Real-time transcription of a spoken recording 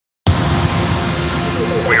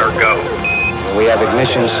go. We have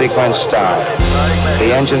ignition sequence start.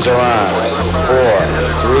 The engines are on. 4,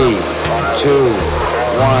 3, 2, 1,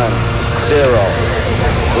 0.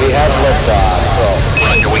 We have liftoff.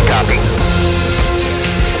 Roger, we copy.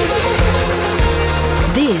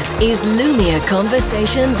 This is Lumia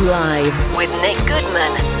Conversations Live with Nick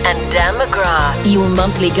Goodman and Dan McGrath, your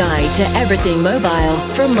monthly guide to everything mobile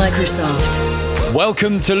from Microsoft.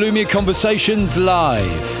 Welcome to Lumia Conversations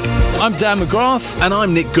Live. I'm Dan McGrath. And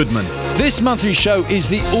I'm Nick Goodman. This monthly show is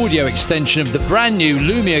the audio extension of the brand new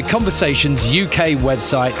Lumia Conversations UK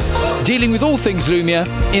website, dealing with all things Lumia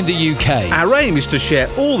in the UK. Our aim is to share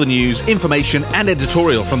all the news, information and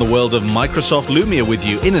editorial from the world of Microsoft Lumia with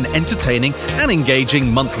you in an entertaining and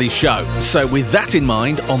engaging monthly show. So with that in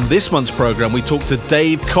mind, on this month's programme we talk to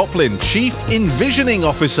Dave Coplin, Chief Envisioning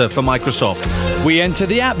Officer for Microsoft. We enter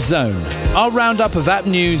the App Zone, our roundup of app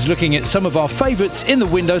news looking at some of our favourites in the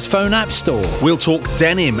Windows Phone App Store. We'll talk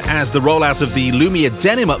Denim as the rollout of the Lumia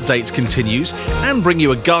Denim updates continues and bring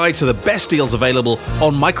you a guide to the best deals available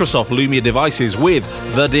on Microsoft Lumia devices with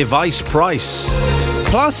the device price.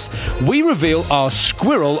 Plus, we reveal our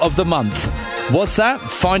Squirrel of the Month. What's that?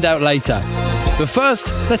 Find out later. But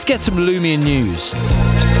first, let's get some Lumia news.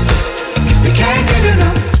 We can't get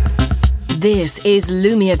enough. This is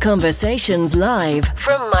Lumia Conversations Live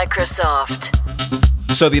from Microsoft.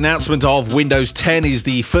 So the announcement of Windows 10 is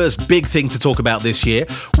the first big thing to talk about this year.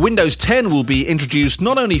 Windows 10 will be introduced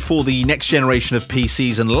not only for the next generation of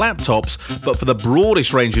PCs and laptops, but for the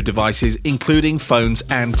broadest range of devices, including phones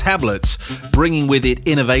and tablets, bringing with it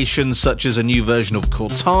innovations such as a new version of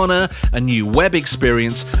Cortana, a new web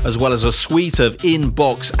experience, as well as a suite of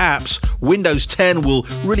in-box apps. Windows 10 will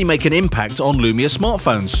really make an impact on Lumia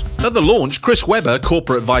smartphones. At the launch, Chris Webber,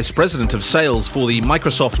 Corporate Vice President of Sales for the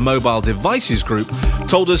Microsoft Mobile Devices Group,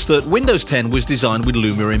 told us that Windows 10 was designed with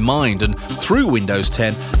Lumia in mind, and through Windows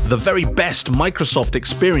 10, the very best Microsoft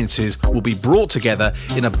experiences will be brought together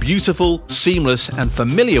in a beautiful, seamless and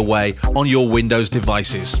familiar way on your Windows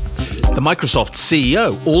devices. The Microsoft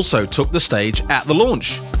CEO also took the stage at the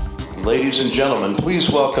launch. Ladies and gentlemen, please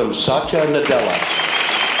welcome Satya Nadella.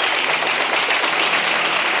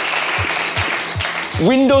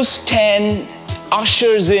 Windows 10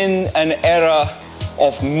 ushers in an era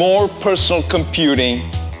of more personal computing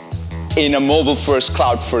in a mobile-first,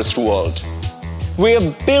 cloud-first world. We are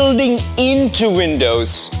building into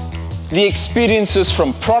Windows the experiences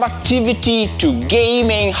from productivity to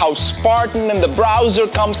gaming, how Spartan and the browser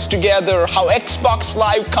comes together, how Xbox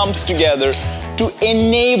Live comes together to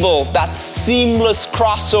enable that seamless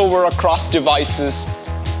crossover across devices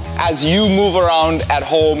as you move around at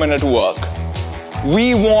home and at work.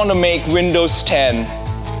 We want to make Windows 10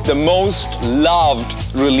 the most loved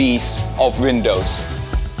release of Windows.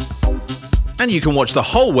 And you can watch the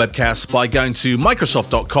whole webcast by going to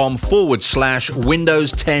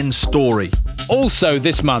Microsoft.com/Windows 10 story. Also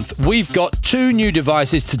this month, we've got two new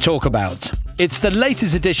devices to talk about. It's the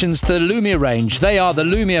latest additions to the Lumia range. They are the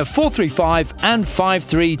Lumia 435 and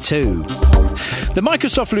 532. The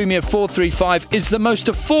Microsoft Lumia 435 is the most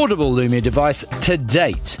affordable Lumia device to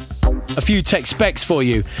date. A few tech specs for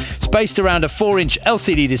you. It's based around a 4-inch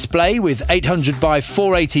LCD display with 800 by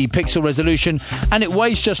 480 pixel resolution, and it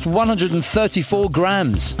weighs just 134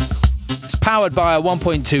 grams. It's powered by a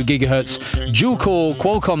 1.2 gigahertz dual-core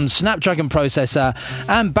Qualcomm Snapdragon processor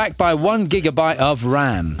and backed by 1 gigabyte of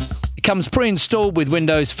RAM. It comes pre-installed with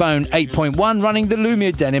Windows Phone 8.1 running the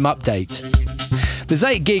Lumia Denim update. There's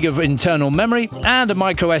 8 gig of internal memory and a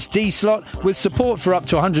micro SD slot with support for up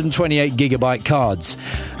to 128 gigabyte cards.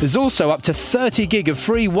 There's also up to 30 gig of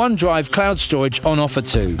free OneDrive cloud storage on offer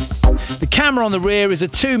too. The camera on the rear is a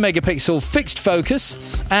 2 megapixel fixed focus,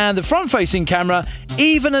 and the front-facing camera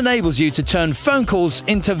even enables you to turn phone calls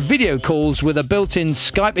into video calls with a built-in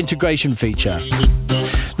Skype integration feature.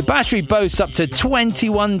 The battery boasts up to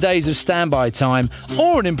 21 days of standby time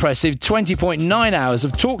or an impressive 20.9 hours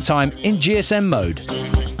of talk time in GSM mode.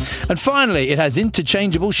 And finally, it has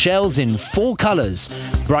interchangeable shells in 4 colours: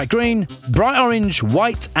 bright green, bright orange,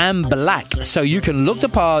 white and black, so you can look the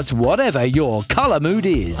part whatever your colour mood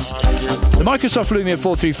is. The Microsoft Lumia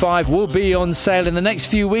 435 will be on sale in the next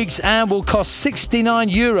few weeks and will cost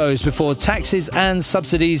 €69 before taxes and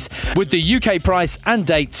subsidies, with the UK price and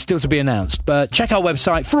date still to be announced. But check our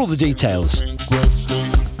website for all the details.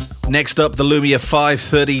 Next up, the Lumia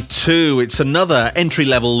 532. It's another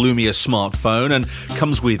entry-level Lumia smartphone and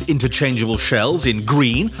comes with interchangeable shells in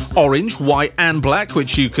green, orange, white and black,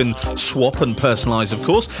 which you can swap and personalise, of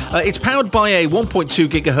course. It's powered by a 1.2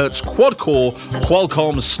 GHz quad-core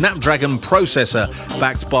Qualcomm Snapdragon processor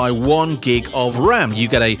backed by 1 gig of RAM. You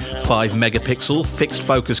get a 5-megapixel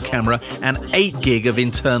fixed-focus camera and 8 gig of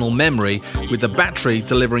internal memory, with the battery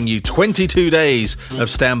delivering you 22 days of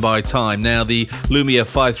standby time. Now, the Lumia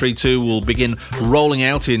 532 will begin rolling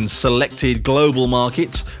out in selected global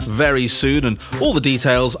markets very soon, and all the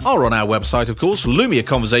details are on our website, of course,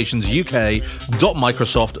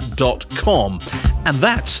 lumiaconversationsuk.microsoft.com. And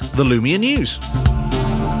that's the Lumia news.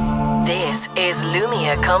 This is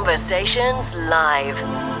Lumia Conversations Live.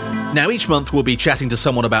 Now, each month we'll be chatting to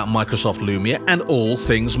someone about Microsoft Lumia and all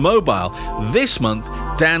things mobile. This month,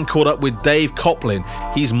 Dan caught up with Dave Coplin.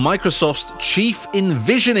 He's Microsoft's Chief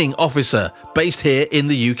Envisioning Officer, based here in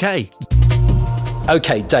the UK.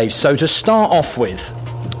 Okay, Dave, so to start off with,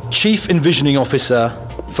 Chief Envisioning Officer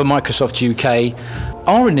for Microsoft UK,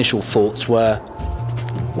 our initial thoughts were,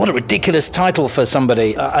 what a ridiculous title for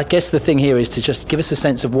somebody. I guess the thing here is to just give us a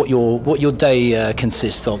sense of what your day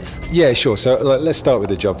consists of. Yeah, sure. So let's start with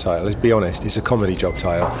the job title. Let's be honest, it's a comedy job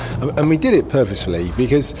title. And we did it purposefully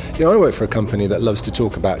because, I work for a company that loves to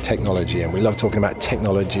talk about technology, and we love talking about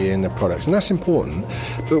technology and the products, and that's important.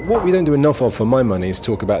 But what we don't do enough of, for my money, is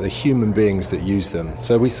talk about the human beings that use them.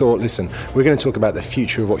 So we thought, listen, we're going to talk about the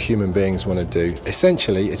future of what human beings want to do.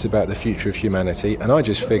 Essentially, it's about the future of humanity, and I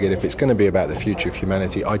just figured if it's going to be about the future of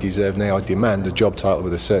humanity, I demand a job title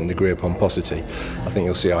with a certain degree of pomposity. I think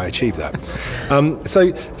you'll see I achieved that.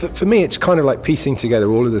 So for me, it's kind of like piecing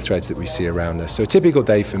together all of the threads that we see around us. So a typical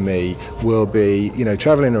day for me will be,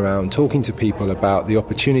 traveling around, talking to people about the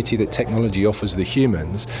opportunity that technology offers the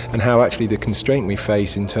humans, and how actually the constraint we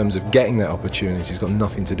face in terms of getting that opportunity has got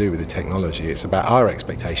nothing to do with the technology. It's about our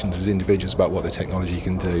expectations as individuals about what the technology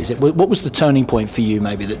can do. What was the turning point for you,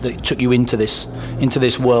 maybe, that took you into this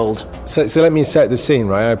world? So let me set the scene,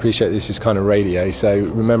 right? I appreciate this is kind of radio. So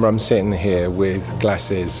remember, I'm sitting here with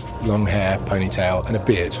glasses, long hair, ponytail, and a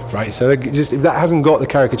beard, right? So just if that hasn't got the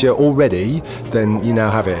caricature already, then you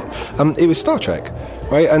now have it. It was Star Trek.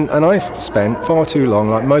 Right, and I've spent far too long,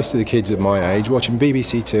 like most of the kids of my age, watching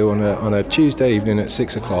BBC Two on a Tuesday evening at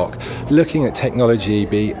 6 o'clock, looking at technology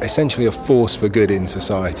be essentially a force for good in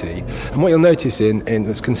society. And what you'll notice in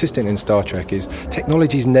that's consistent in Star Trek is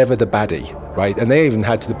technology's never the baddie, right? And they even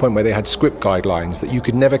had to the point where they had script guidelines that you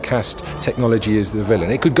could never cast technology as the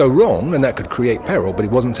villain. It could go wrong, and that could create peril, but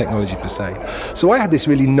it wasn't technology per se. So I had this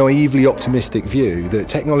really naively optimistic view that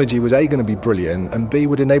technology was A, going to be brilliant, and B,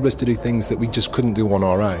 would enable us to do things that we just couldn't do on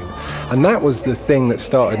our own. And that was the thing that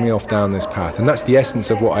started me off down this path, and that's the essence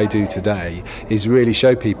of what I do today, is really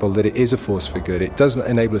show people that it is a force for good. It does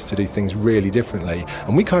enable us to do things really differently,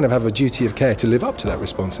 and we kind of have a duty of care to live up to that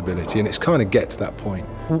responsibility, and it's kind of get to that point.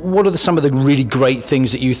 What are some of the really great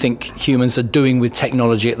things that you think humans are doing with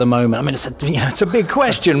technology at the moment? I mean, it's a big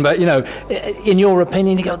question, but in your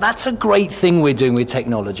opinion, you go, that's a great thing we're doing with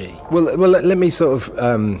technology. Well, let me sort of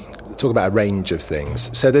talk about a range of things.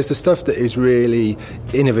 So there's the stuff that is really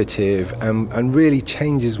innovative and really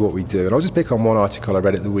changes what we do. And I'll just pick on one article I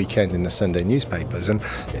read at the weekend in the Sunday newspapers, and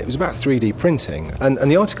it was about 3D printing. And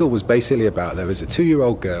the article was basically about, there was a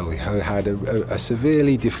 2-year-old girl who had a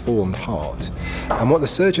severely deformed heart. And what the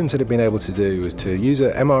surgeons had been able to do was to use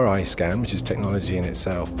an MRI scan, which is technology in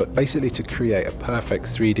itself, but basically to create a perfect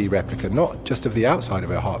 3D replica, not just of the outside of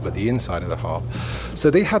her heart, but the inside of the heart. So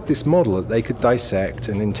they had this model that they could dissect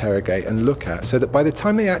and interrogate and look at, so that by the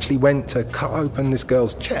time they actually went to cut open this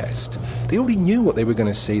girl's chest, they already knew what they were going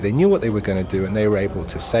to see, they knew what they were going to do, and they were able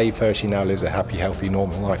to save her. She now lives a happy, healthy,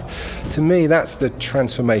 normal life. To me, that's the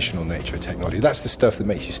transformational nature of technology. That's the stuff that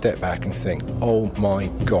makes you step back and think, oh my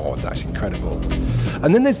God, that's incredible.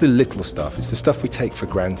 And then there's the little stuff. It's the stuff we take for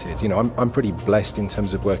granted. I'm pretty blessed in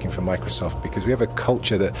terms of working for Microsoft, because we have a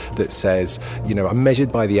culture that says, I'm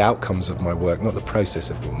measured by the outcomes of my work, not the process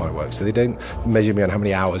of my work. So they don't measure me on how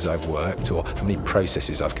many hours I've worked or how many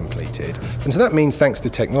processes I've completed. And so that means, thanks to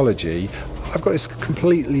technology, I've got this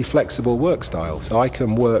completely flexible work style, so I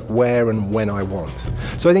can work where and when I want.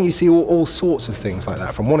 So I think you see all sorts of things like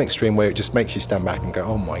that, from one extreme where it just makes you stand back and go,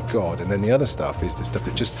 oh my God, and then the other stuff is the stuff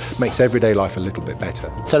that just makes everyday life a little bit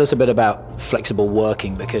better. Tell us a bit about flexible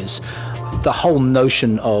working, because the whole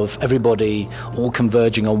notion of everybody all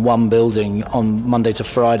converging on one building on Monday to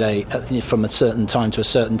Friday from a certain time to a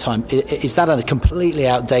certain time, is that a completely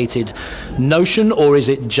outdated notion, or is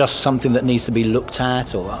it just something that needs to be looked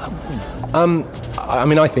at? Or I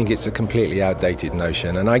mean, I think it's a completely outdated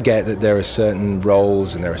notion, and I get that there are certain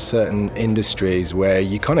roles and there are certain industries where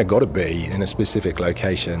you kind of got to be in a specific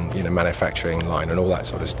location, manufacturing line and all that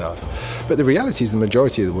sort of stuff. But the reality is the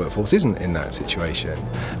majority of the workforce isn't in that situation.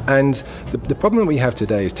 And the problem we have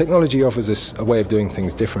today is technology offers us a way of doing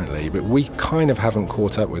things differently, but we kind of haven't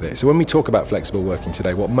caught up with it. So when we talk about flexible working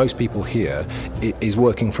today, what most people hear is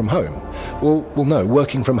working from home. Well, no,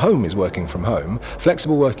 working from home is working from home.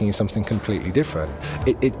 Flexible working is something completely different.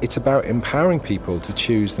 It's about empowering people to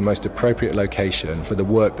choose the most appropriate location for the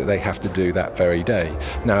work that they have to do that very day.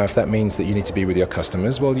 Now, if that means that you need to be with your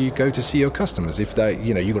customers, well, you go to see your customers. If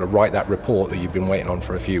you've got to write that report that you've been waiting on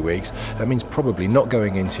for a few weeks, that means probably not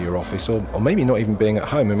going into your office or maybe not even being at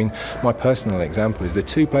home. I mean, my personal example is the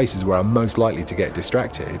two places where I'm most likely to get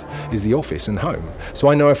distracted is the office and home. So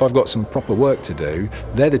I know if I've got some proper work to do,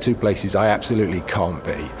 they're the two places I absolutely can't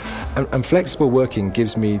be. And flexible working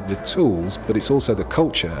gives me the tools, but it's also the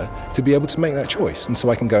culture to be able to make that choice. And so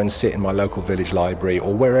I can go and sit in my local village library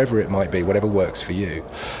or wherever it might be, whatever works for you.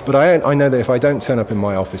 But I know that if I don't turn up in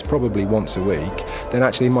my office probably once a week, then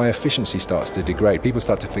actually my efficiency starts to degrade. People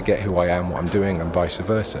start to forget who I am, what I'm doing, and vice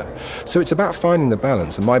versa. So it's about finding the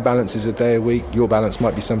balance. And my balance is a day a week. Your balance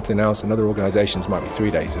might be something else. And other organizations might be 3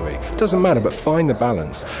 days a week. It doesn't matter, but find the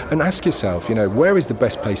balance and ask yourself, where is the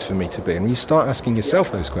best place for me to be? And when you start asking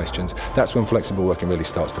yourself those questions, that's when flexible working really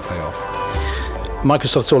starts to pay off.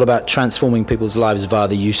 Microsoft's all about transforming people's lives via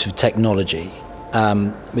the use of technology.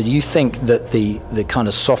 But do you think that the kind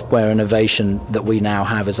of software innovation that we now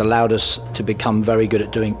have has allowed us to become very good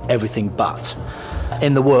at doing everything but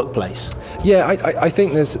in the workplace? Yeah, I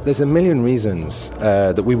think there's a million reasons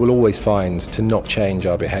that we will always find to not change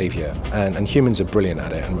our behaviour, and humans are brilliant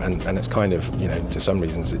at it, and it's kind of, to some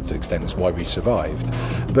reasons, to extent, it's why we survived.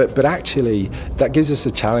 But actually, that gives us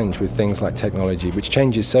a challenge with things like technology, which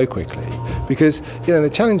changes so quickly. Because, the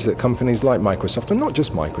challenge that companies like Microsoft, and not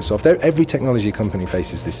just Microsoft, every technology company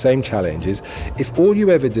faces this same challenge, is if all you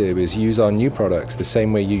ever do is use our new products the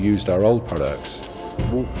same way you used our old products,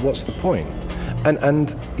 well, what's the point? And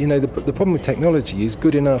the problem with technology is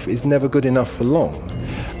good enough is never good enough for long.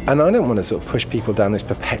 And I don't want to sort of push people down this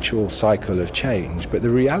perpetual cycle of change, but the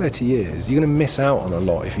reality is you're going to miss out on a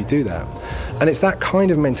lot if you do that. And it's that kind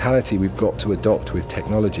of mentality we've got to adopt with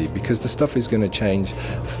technology, because the stuff is going to change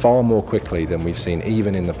far more quickly than we've seen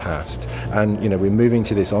even in the past. And, we're moving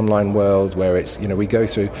to this online world where it's, we go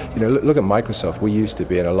through, look at Microsoft. We used to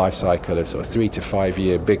be in a life cycle of sort of 3 to 5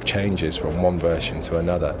 year big changes from one version to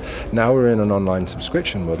another. Now we're in an online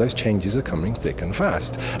subscription world. Those changes are coming thick and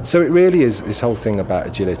fast. So it really is this whole thing about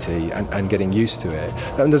agility and getting used to it.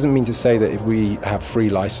 That doesn't mean to say that if we have free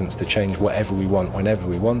license to change whatever we want whenever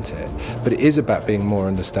we want it, but it is about being more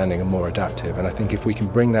understanding and more adaptive. And I think if we can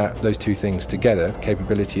bring those two things together,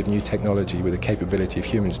 capability of new technology with the capability of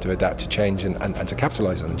humans to adapt to change and to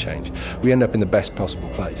capitalize on the change, we end up in the best possible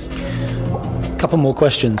place. A couple more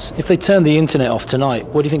questions. If they turned the internet off tonight,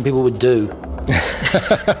 what do you think people would do?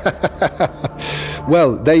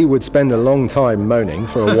 Well, they would spend a long time moaning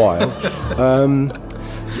for a while.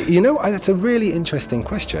 That's a really interesting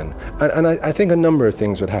question. And I think a number of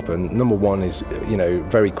things would happen. Number one is,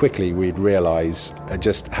 very quickly we'd realise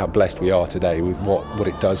just how blessed we are today with what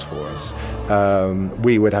it does for us.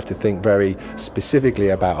 We would have to think very specifically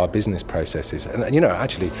about our business processes. And,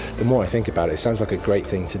 actually, the more I think about it, it sounds like a great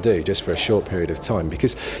thing to do just for a short period of time,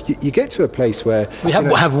 because you get to a place where... We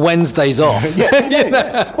have Wednesdays off.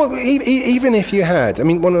 Yeah. Well, even if you had... I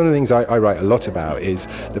mean, one of the things I write a lot about is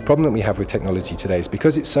the problem that we have with technology today is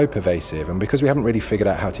because it's so pervasive and because we haven't really figured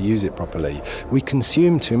out how to use it properly, we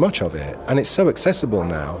consume too much of it. And it's so accessible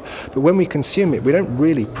now. But when we consume it, we don't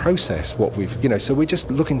really process what we've... so we're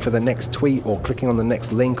just looking for the next tweet or clicking on the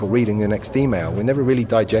next link or reading the next email. We're never really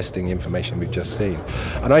digesting the information we've just seen.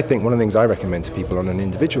 And I think one of the things I recommend to people on an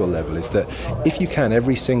individual level is that if you can,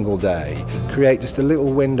 every single day, create just a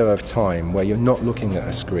little window of time where you're not looking at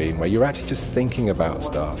a screen, where you're actually just thinking about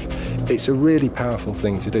stuff. It's a really powerful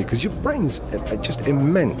thing to do because your brain's just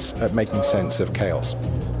immense at making sense of chaos.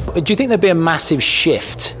 Do you think there'd be a massive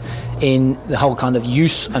shift in the whole kind of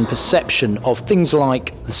use and perception of things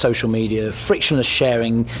like the social media, frictionless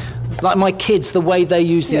sharing, like my kids, the way they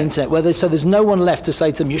use the internet, so there's no one left to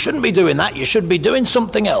say to them, you shouldn't be doing that, you should be doing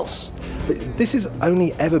something else? But this has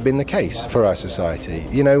only ever been the case for our society.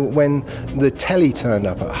 You know, when the telly turned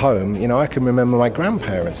up at home, you know, I can remember my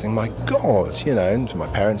grandparents thinking, my God, you know, and to my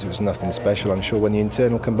parents it was nothing special. I'm sure when the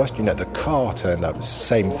internal combustion, you know, the car turned up, it was the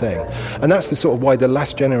same thing. And that's the sort of why the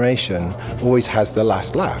last generation always has the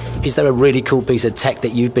last laugh. Is there a really cool piece of tech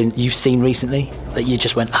that you've seen recently that you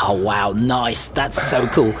just went, oh wow, nice, that's so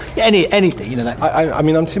cool? Anything, you know, that. I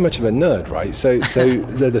mean, I'm too much of a nerd, right? So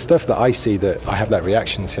the stuff that I see that I have that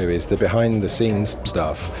reaction to is the behind the scenes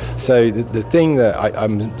stuff. So the thing that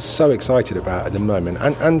I'm so excited about at the moment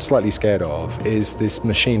and slightly scared of is this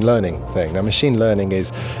machine learning thing. Now, machine learning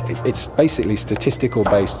it's basically statistical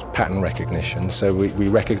based pattern recognition. So we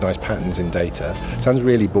recognize patterns in data. Sounds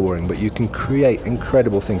really boring, but you can create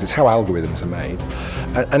incredible things. It's how algorithms are made.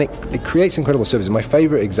 And it creates incredible services. My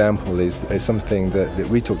favorite example is something that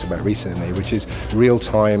we talked about recently, which is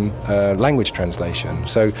real-time language translation.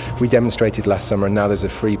 So we demonstrated last summer, and now there's a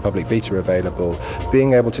free public beta available,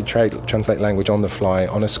 being able to translate language on the fly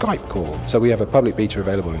on a Skype call. So we have a public beta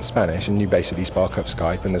available in Spanish, and you basically spark up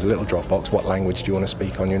Skype, and there's a little drop box. What language do you want to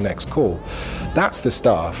speak on your next call? That's the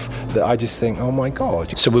stuff that I just think, oh my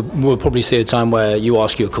God. So we'll probably see a time where you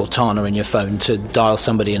ask your Cortana in your phone to dial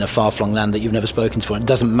somebody in a far-flung land that you've never spoken to. It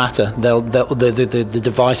doesn't matter. The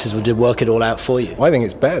devices will work it all out for you. I think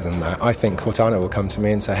it's better than that. I think Cortana will come to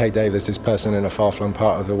me and say, hey Dave, there's this person in a far-flung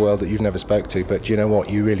part of the world that you've never spoke to, but you know what,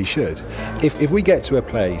 you really should. If we get to a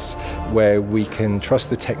place where we can trust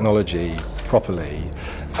the technology properly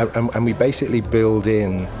and we basically build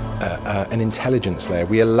in an intelligence layer,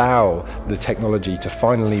 we allow the technology to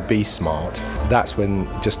finally be smart, that's when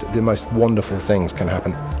just the most wonderful things can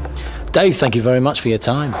happen. Dave, thank you very much for your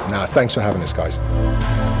time. No, thanks for having us, guys.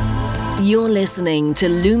 You're listening to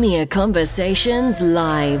Lumia Conversations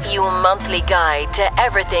Live, your monthly guide to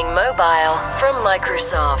everything mobile from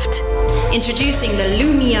Microsoft. Introducing the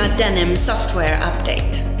Lumia Denim software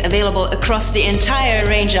update. Available across the entire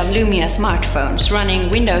range of Lumia smartphones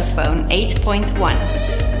running Windows Phone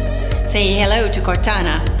 8.1. Say hello to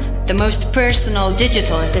Cortana, the most personal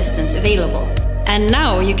digital assistant available. And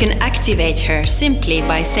now you can activate her simply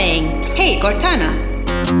by saying, "Hey Cortana."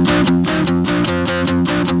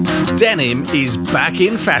 Denim is back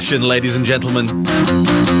in fashion, ladies and gentlemen.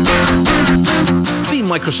 The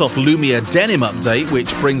Microsoft Lumia Denim update,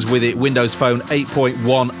 which brings with it Windows Phone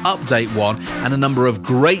 8.1 Update 1 and a number of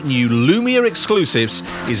great new Lumia exclusives,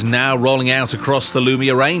 is now rolling out across the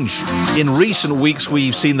Lumia range. In recent weeks,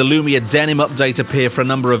 we've seen the Lumia Denim update appear for a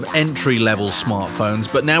number of entry-level smartphones,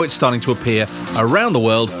 but now it's starting to appear around the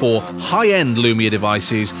world for high-end Lumia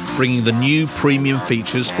devices, bringing the new premium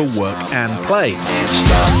features for work and play.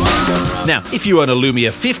 Now, if you own a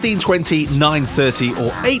Lumia 1520, 930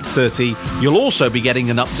 or 830, you'll also be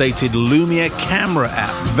getting an updated Lumia camera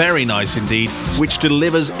app, very nice indeed, which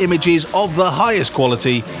delivers images of the highest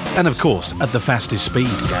quality and, of course, at the fastest speed.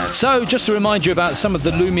 So, just to remind you about some of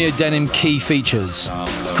the Lumia Denim key features.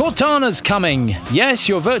 Cortana's coming. Yes,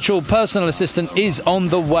 your virtual personal assistant is on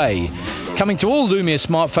the way. Coming to all Lumia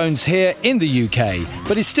smartphones here in the UK,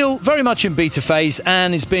 but is still very much in beta phase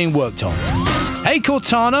and is being worked on. Hey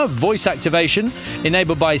Cortana voice activation,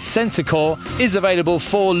 enabled by Sensor Core, is available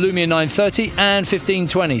for Lumia 930 and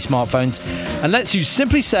 1520 smartphones and lets you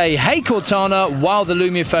simply say Hey Cortana while the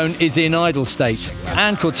Lumia phone is in idle state,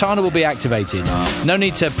 and Cortana will be activated. No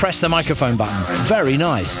need to press the microphone button. Very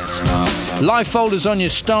nice. Live folders on your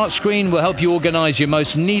start screen will help you organise your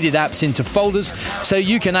most needed apps into folders so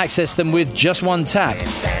you can access them with just one tap.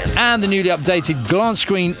 And the newly updated glance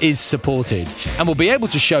screen is supported and will be able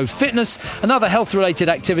to show fitness and other health-related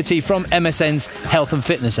activity from MSN's Health and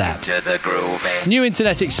Fitness app. New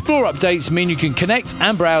Internet Explorer updates mean you can connect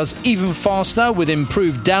and browse even faster with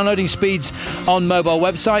improved downloading speeds on mobile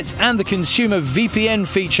websites, and the consumer VPN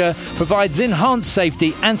feature provides enhanced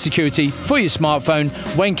safety and security for your smartphone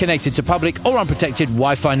when connected to public or unprotected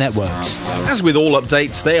Wi-Fi networks. As with all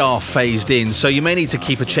updates, they are phased in, so you may need to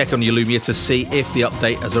keep a check on your Lumia to see if the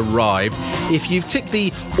update has arrived. If you've ticked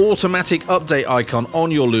the automatic update icon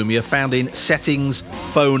on your Lumia found in Settings,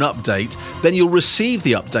 Phone Update, then you'll receive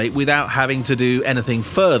the update without having to do anything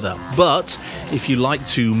further. But if you like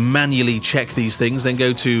to manually check these things, then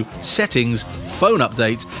go to Settings, Phone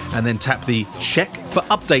Update, and then tap the Check for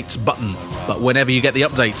Updates button. But whenever you get the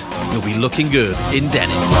update, you'll be looking good in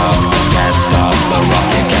Denim.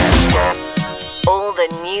 All the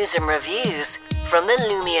news and reviews from the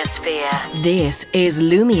Lumia sphere. This is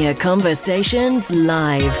Lumia Conversations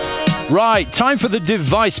Live. Right, time for the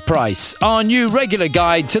device price, our new regular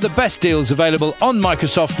guide to the best deals available on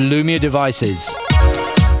Microsoft Lumia devices.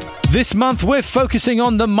 This month we're focusing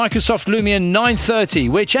on the Microsoft Lumia 930,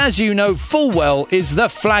 which, as you know full well, is the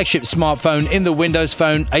flagship smartphone in the Windows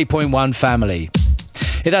Phone 8.1 family.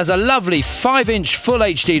 It has a lovely 5-inch Full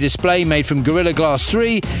HD display made from Gorilla Glass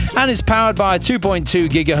 3 and is powered by a 2.2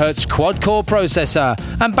 GHz quad-core processor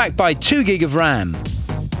and backed by 2 GB of RAM.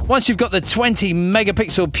 Once you've got the 20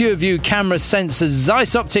 megapixel PureView camera sensors,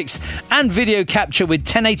 Zeiss optics and video capture with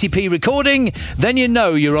 1080p recording, then you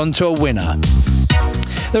know you're onto a winner.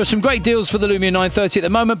 There are some great deals for the Lumia 930 at the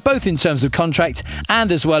moment, both in terms of contract and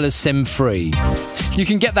as well as SIM-free. You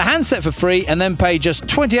can get the handset for free and then pay just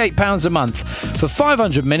 £28 a month for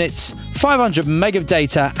 500 minutes, 500 meg of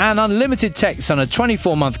data and unlimited text on a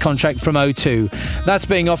 24-month contract from O2. That's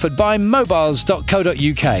being offered by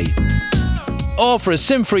mobiles.co.uk. Or for a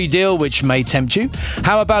SIM-free deal, which may tempt you,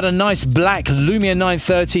 how about a nice black Lumia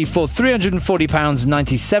 930 for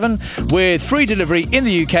 £340.97 with free delivery in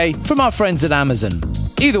the UK from our friends at Amazon.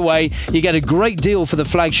 Either way, you get a great deal for the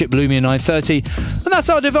flagship Lumia 930, and that's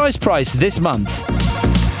our device price this month.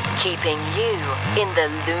 Keeping you in the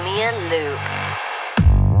Lumia loop.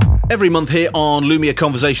 Every month here on Lumia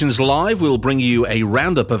Conversations Live, we'll bring you a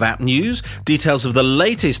roundup of app news, details of the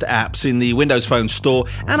latest apps in the Windows Phone store,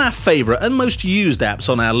 and our favourite and most used apps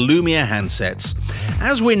on our Lumia handsets.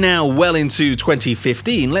 As we're now well into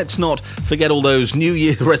 2015, let's not forget all those New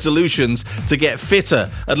Year resolutions to get fitter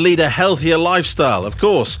and lead a healthier lifestyle. Of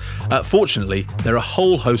course, fortunately, there are a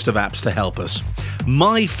whole host of apps to help us.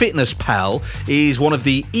 MyFitnessPal is one of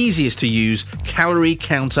the easiest to use calorie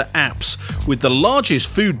counter apps. With the largest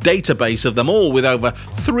food database of them all, with over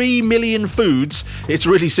 3 million foods, it's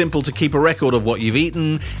really simple to keep a record of what you've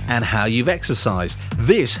eaten and how you've exercised.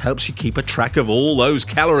 This helps you keep a track of all those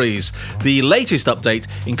calories. The latest update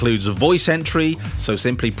includes voice entry, so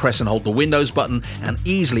simply press and hold the Windows button and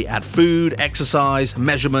easily add food, exercise,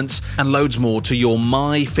 measurements, and loads more to your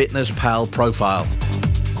MyFitnessPal profile.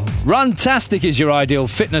 Runtastic is your ideal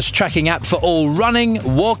fitness tracking app for all running,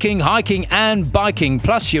 walking, hiking and biking,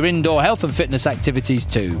 plus your indoor health and fitness activities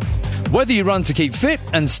too. Whether you run to keep fit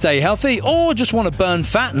and stay healthy or just want to burn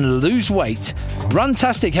fat and lose weight,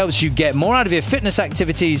 Runtastic helps you get more out of your fitness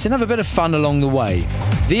activities and have a bit of fun along the way.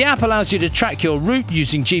 The app allows you to track your route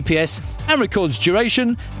using GPS and records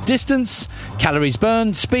duration, distance, calories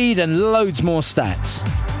burned, speed and loads more stats.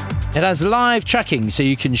 It has live tracking so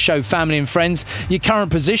you can show family and friends your current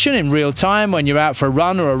position in real time when you're out for a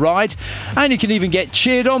run or a ride, and you can even get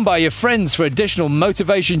cheered on by your friends for additional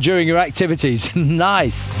motivation during your activities.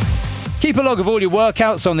 Nice! Keep a log of all your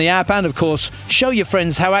workouts on the app and, of course, show your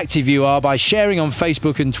friends how active you are by sharing on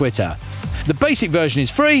Facebook and Twitter. The basic version is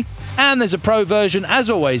free, and there's a pro version, as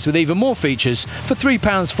always, with even more features for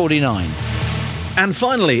 £3.49. And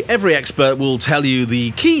finally, every expert will tell you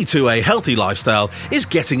the key to a healthy lifestyle is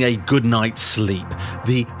getting a good night's sleep.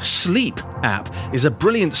 The Sleep app is a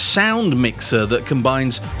brilliant sound mixer that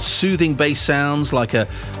combines soothing bass sounds like a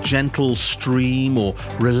gentle stream or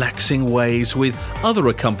relaxing waves with other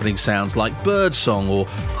accompanying sounds like birdsong or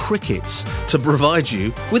crickets to provide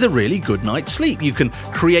you with a really good night's sleep. You can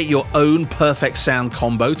create your own perfect sound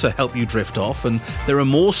combo to help you drift off, and there are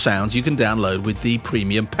more sounds you can download with the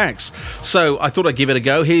premium packs. So I thought I'd give it a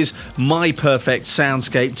go. Here's my perfect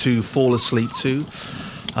soundscape to fall asleep to.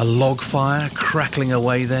 A log fire crackling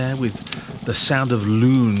away there with the sound of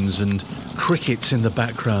loons and crickets in the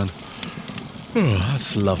background. Oh,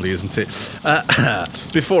 that's lovely, isn't it?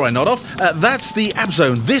 Before I nod off, that's the App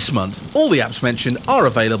Zone this month. All the apps mentioned are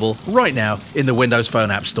available right now in the Windows Phone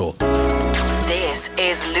App Store. This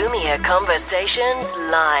is Lumia Conversations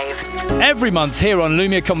Live. Every month here on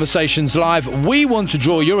Lumia Conversations Live, we want to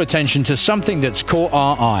draw your attention to something that's caught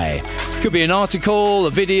our eye. Could be an article,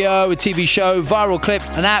 a video, a TV show, viral clip,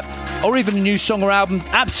 an app, or even a new song or album,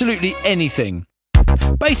 absolutely anything.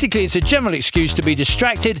 Basically, it's a general excuse to be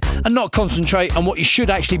distracted and not concentrate on what you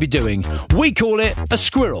should actually be doing. We call it a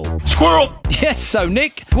squirrel. Squirrel! Yes, so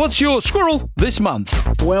Nick, what's your squirrel this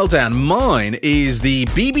month? Well, Dan, mine is the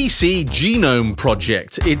BBC Genome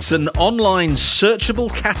Project. It's an online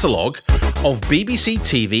searchable catalogue of BBC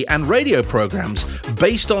TV and radio programmes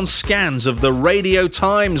based on scans of the Radio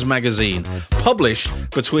Times magazine, published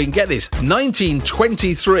between, get this,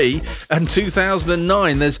 1923 and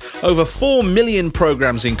 2009. There's over 4 million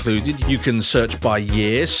programmes included. You can search by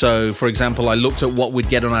year. So, for example, I looked at what we'd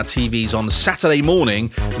get on our TVs on Saturday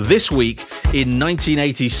morning this week in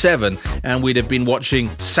 1987, and we'd have been watching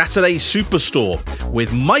Saturday Superstore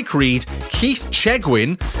with Mike Reed, Keith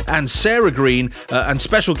Chegwin, and Sarah Green, and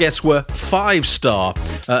special guests were 5 Star.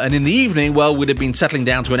 And in the evening, well, we'd have been settling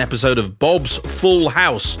down to an episode of Bob's Full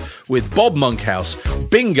House with Bob Monkhouse.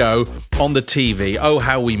 Bingo on the TV. Oh,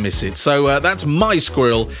 how we miss it. So that's my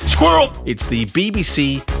Squirrel. Squirrel! It's the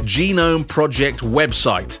BBC Genome Project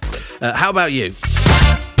website. How about you?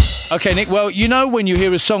 Okay, Nick, well, you know when you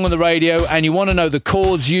hear a song on the radio and you want to know the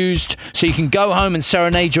chords used so you can go home and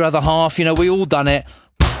serenade your other half, you know, we all done it.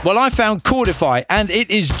 Well, I found Chordify, and it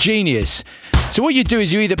is genius. So what you do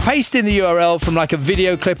is you either paste in the URL from like a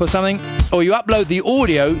video clip or something, or you upload the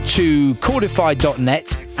audio to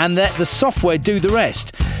chordify.net and let the software do the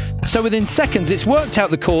rest. So within seconds, it's worked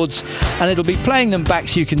out the chords and it'll be playing them back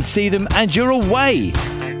so you can see them and you're away.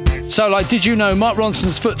 So, like, did you know Mark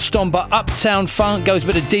Ronson's Foot Stomper Uptown Funk goes a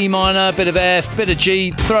bit of D minor, bit of F, bit of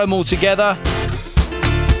G, throw them all together.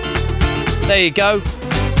 There you go.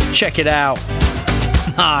 Check it out.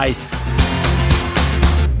 Nice.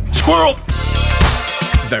 Squirrel!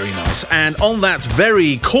 Very nice. And on that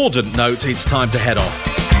very cordant note, it's time to head off.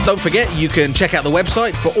 Don't forget, you can check out the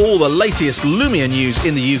website for all the latest Lumia news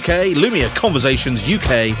in the UK,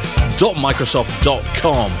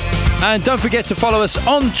 lumiaconversationsuk.microsoft.com. And don't forget to follow us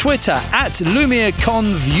on Twitter at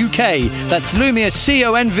LumiaConvUK. That's Lumia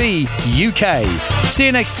CONV UK. See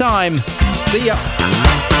you next time. See ya.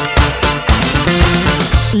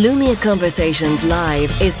 Lumia Conversations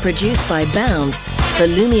Live is produced by Bounce for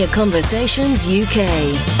Lumia Conversations UK.